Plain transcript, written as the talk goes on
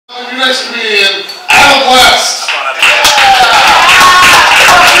Your next comedian, Adam West.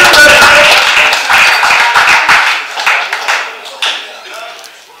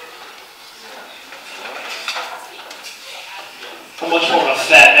 I'm much more of a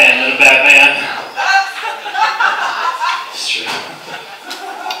fat man than a bad man. It's true.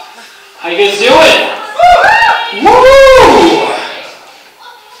 How you guys doing? Woo!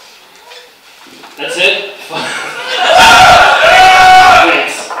 That's it?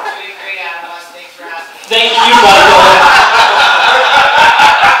 Thanks. Thank you, Michael.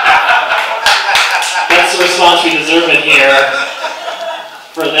 That's the response we deserve in here.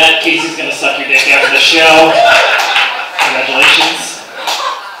 For that, Casey's gonna suck your dick after the show. Congratulations.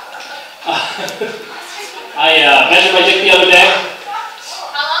 I measured my dick the other day.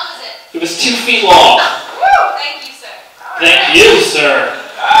 How long was it? It was 2 feet long. Thank you, sir. Thank you, sir.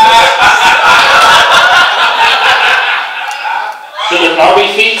 So they're Barbie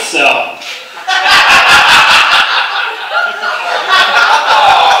feet, so.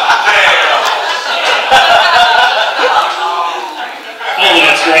 I don't think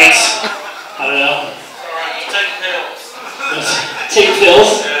that's great. I don't know. Take pills. Take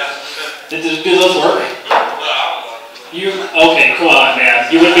pills? Do those work? Okay, come on,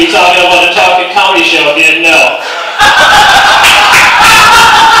 man. You wouldn't be talking about a talking comedy show if you didn't know.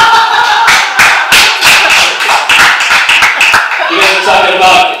 You guys are talking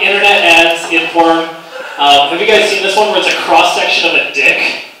about internet ads in porn. Have you guys seen this one where it's a cross-section of a dick?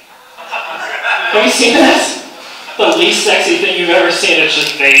 Have you seen that? The least sexy thing you've ever seen. It's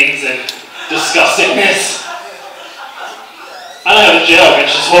just veins and disgustingness. I don't have a joke,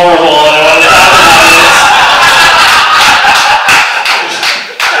 it's just horrible and I want to talk about it.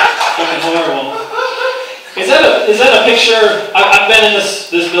 Fucking horrible. Is that a picture? I've been in this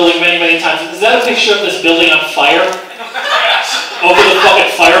building many times. Is that a picture of this building on fire? Over the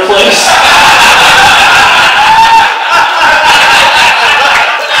fucking fireplace?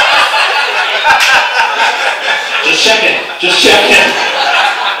 Just checking.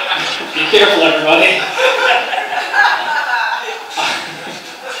 Be careful, everybody.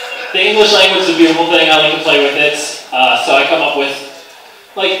 The English language is a beautiful thing. I like to play with it. So I come up with,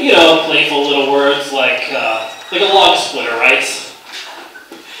 like, you know, playful little words like a log splitter, right? It's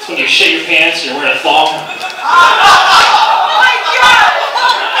when you shit your pants and you're wearing a thong. Oh my God!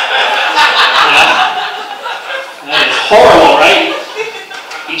 Yeah. That is horrible, right?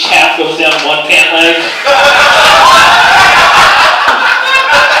 Each half goes down one pant leg.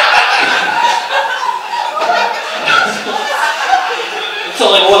 It's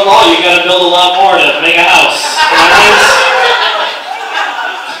only one law, you gotta build a lot more to make a house.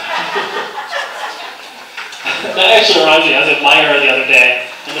 That actually reminds me, I was at Meyer the other day,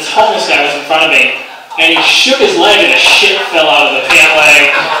 and this homeless guy was in front of me, and he shook his leg and a shit fell out of the pant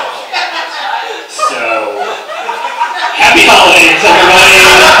leg. So, happy holidays, everybody!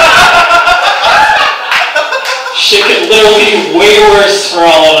 Shit could literally be way worse for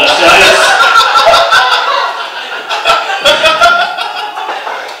all of us, right?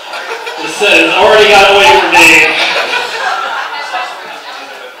 It's already got away from me.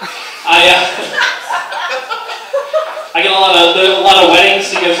 I get a lot of weddings.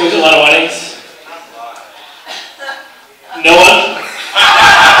 Do you guys go to a lot of weddings? No one?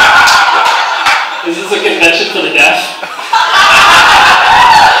 Is this a convention for the deaf?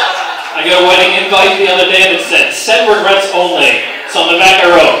 I got a wedding invite the other day and it said, "Send regrets only." So on the back I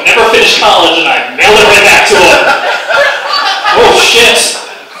wrote, "Never finished college," and I mailed it right back to him. Oh shit!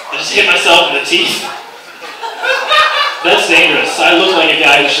 I just hit myself in the teeth. That's dangerous. I look like a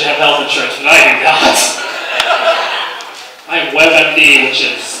guy who should have health insurance, but I do not. I am WebMD, which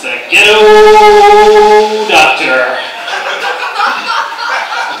is the ghetto doctor.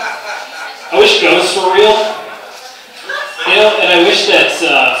 I wish ghosts were real. You know, and I wish that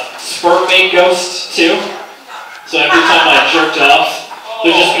sperm made ghosts too. So every time I jerked off,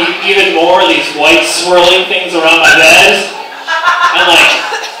 there'd just be even more of these white swirling things around my bed. And like,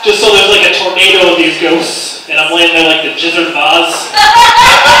 just so there's like a tornado of these ghosts, and I'm laying there like the Jizzard Vaz.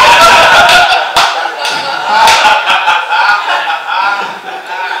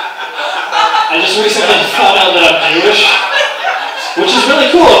 I just recently found out that I'm Jewish, which is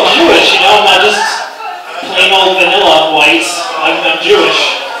really cool. I'm Jewish, you know, I'm not just plain old vanilla white. I'm Jewish.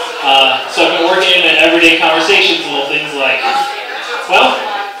 So I've been working in everyday conversations, little things like, well,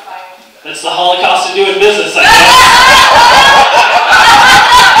 that's the Holocaust of doing business, I guess.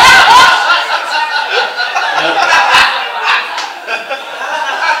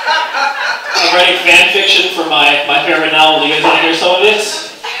 I'm writing fan fiction for my favorite novel. Do you guys want to hear some of it?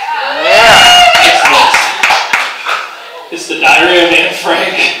 Yeah. It's the Diary of Anne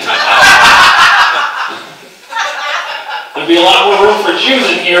Frank. a lot more room for Jews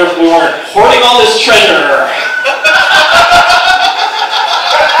in here if we weren't hoarding all this treasure.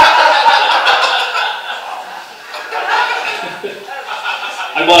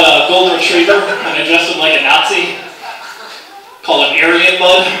 I bought a golden retriever and I dressed him like a Nazi. Called him Aryan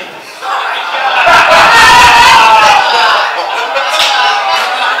Mud.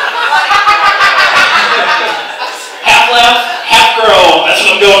 Half laugh, half grow. That's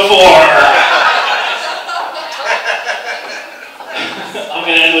what I'm going for. I'm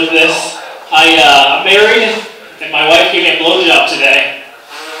gonna end with this. I'm married, and my wife gave me a blowjob today.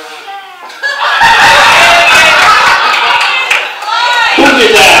 Who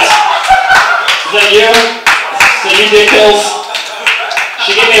did that? Is that you? Is that you, Dick Hills?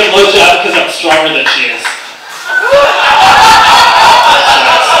 She gave me a blowjob because I'm stronger than she is.